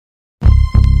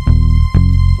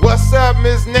What's up,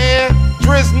 Miss Nan?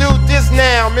 Driz knew this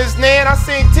now, Miss Nan. I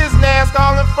seen Tiznask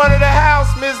all in front of the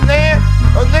house, Miss Nan.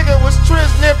 A nigga was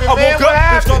Triz nipping, man. What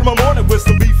happened? I woke up and started my morning with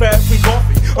some beef ass and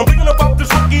coffee. I'm thinking about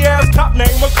this rookie ass cop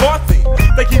named McCarthy.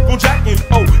 They keep on jacking.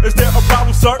 Oh, is there a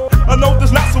problem, sir? I know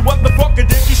there's not, so what the fuck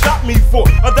did you stop me for?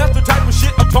 That's the type of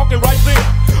shit I'm talking right there.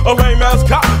 A lame ass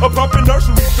cop, a pumping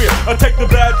nursery fear. I take the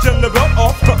badge and the belt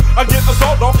off. I get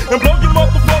assault off and blow your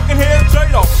motherfucking head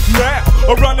straight off. Now,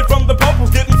 I'm running from the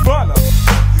popos, getting front of.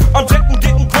 I'm checking,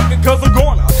 getting quicker, cause I'm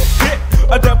gonna hit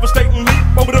a devastating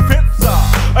leap over the fence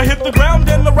side. I hit the ground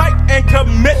in the right and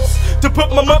commits to put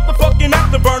my motherfucking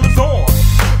afterburners on.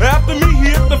 After me,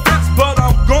 he hit the fence, but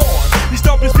I'm gone. He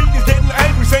stomped his feet, he's getting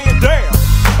angry, saying damn.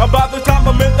 About the time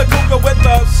I'm in the cougar with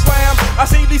the slam, I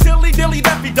see these silly dilly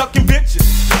daffy ducking bitches.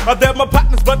 They're my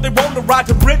partners, but they want to ride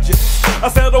to bridges. I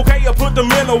said okay, I put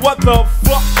them in, or what the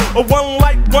fuck? One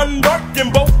light, one dark,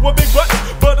 and both were big butts.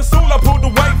 But as soon I pulled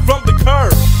away from the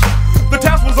curb, the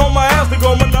task was on my ass to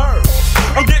go my nerves.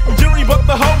 I'm getting jittery, but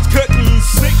the hoes couldn't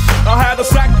see. I had a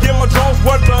sack in my drawers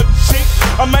worth a cheek.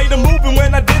 I made a move, and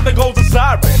when I did, there goes a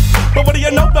siren. But what do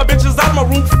you know, that bitch is out of my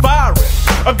roof firing.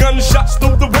 A gunshots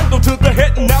through the window to the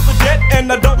head, and now they're dead.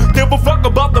 And I don't give a fuck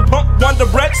about the punk Wonder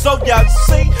Bread. So y'all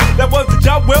see, that was the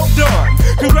job well done.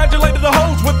 Congratulated the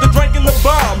hoes with the drink and the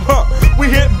bomb, huh? We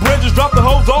hit bridges, dropped the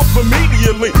hoes off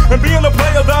immediately. And being a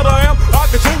player that I am, I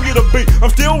continue to be.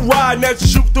 I'm still riding as you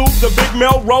shoot through the big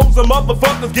Melrose. And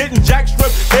motherfuckers getting jack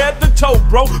stripped head to toe,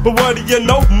 bro. But what do you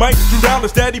know, mate? You down and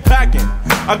steady packing.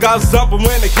 I got something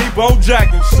when they keep on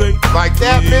jacking, see? Like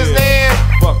that, yeah. Miss Nan?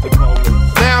 Fuck the police.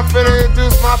 Now I'm finna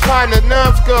introduce my partner,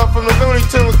 Numbskull from the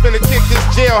Lunitunz, finna kick this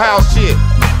jailhouse shit.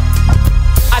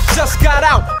 I just got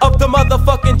out of the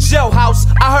motherfucking jailhouse.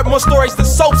 I heard more stories than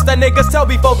soaps that niggas tell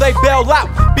before they bail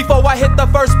out. Before I hit the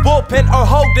first bullpen or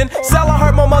holding cell, I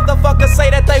heard more motherfuckers say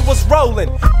that they was rolling.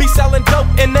 Be selling dope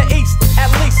in the east, at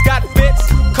least got fits,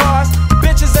 cars,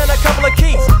 bitches, and a couple of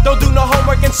keys. Don't do no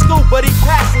homework in school, but he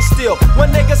passing still.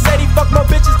 One nigga said he fuck more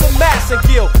bitches than Mass and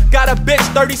Gill. Got a bitch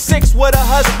 36 with a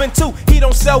husband too. He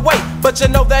don't sell weight, but you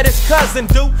know that his cousin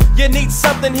do. You need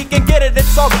something, he can get it,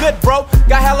 it's all good, bro.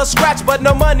 Got hella scratch, but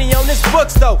no money on his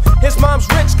books though. His mom's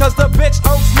rich cause the bitch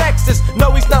owns Nexus.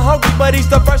 No, he's not hungry, but he's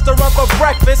the first to run for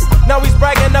breakfast. Now he's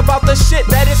bragging about the shit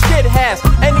that his kid has.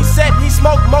 And he said he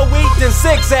smoked more weed than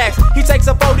zigzags. He takes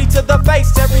a 40 to the face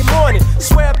every morning.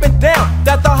 Swear up and down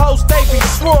that the hoes they be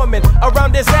swarming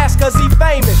around his ass cause he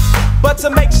famous. But to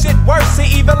make shit worse,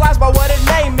 he even lies about what his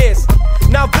name is.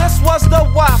 Now this was the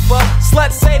Whopper.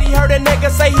 Slut said he heard a nigga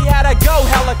say he had a go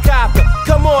helicopter.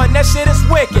 Come on, that shit is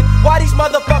wicked. Why these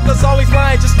motherfuckers always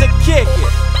lying just to kick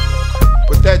it?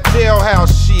 With that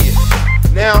jailhouse shit.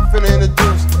 Now I'm finna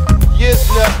introduce Yes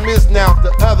Nuff Miss Now,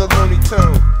 the other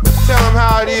Lunitunz. Tell him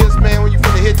how it is, man, when you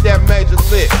finna hit that major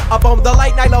lick. Up on the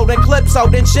late night loading clips,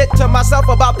 holding shit to myself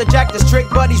about the jack this trick,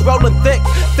 but he's rolling thick,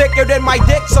 thicker than my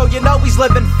dick, so you know he's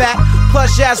living fat.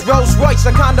 Plush ass Rolls Royce,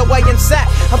 a condo weighing sack.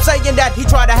 I'm saying that he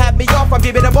tried to have me off, I'm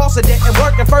giving the boss it didn't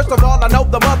work. And first of all, I know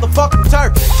the motherfucking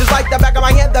turd. Just like the back of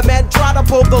my hand, the man tried to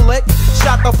pull the lick.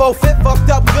 Shot the 4-5,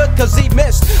 fucked up good cause he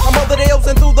missed. I'm over the hills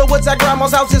and through the woods at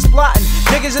grandma's house just plotting.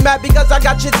 Niggas is mad because I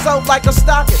got shit sold like a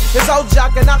stocking. This old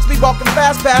jock and Knox be walking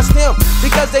fast past him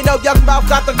because they know Young Mouth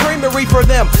got the creamery for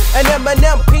them. And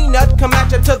M&M peanut come at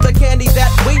you to the candy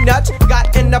that we nuts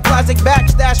got in the plastic bag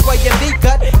stash weighing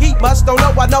D-cut. He must don't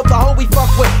know I know the hoe we fuck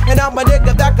with. And I'm a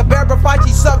nigga that can verify she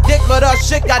suck dick, but her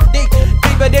shit got deep,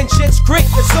 deeper than shit's creek.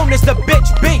 As soon as the bitch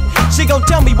beat, she gon'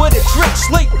 tell me where the trick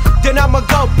sleep. Then I'ma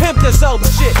go pimp this old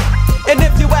shit. And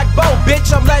if you act bold, bitch,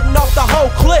 I'm letting off the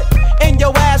whole clip. In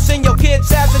your ass, in your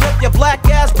kid's ass, and if your black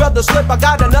ass brother slip, I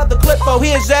got another clip for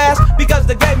his ass. Because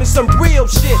the game is some real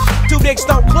shit. Two dicks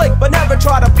don't click, but never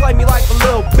try to play me like a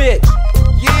little bitch.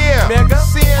 Yeah, nigga.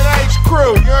 CNH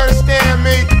crew, you understand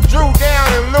me? Drew down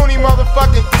in loony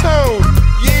motherfucking tunes.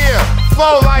 Yeah,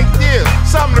 flow like this,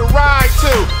 something to ride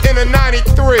to in a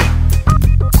 93.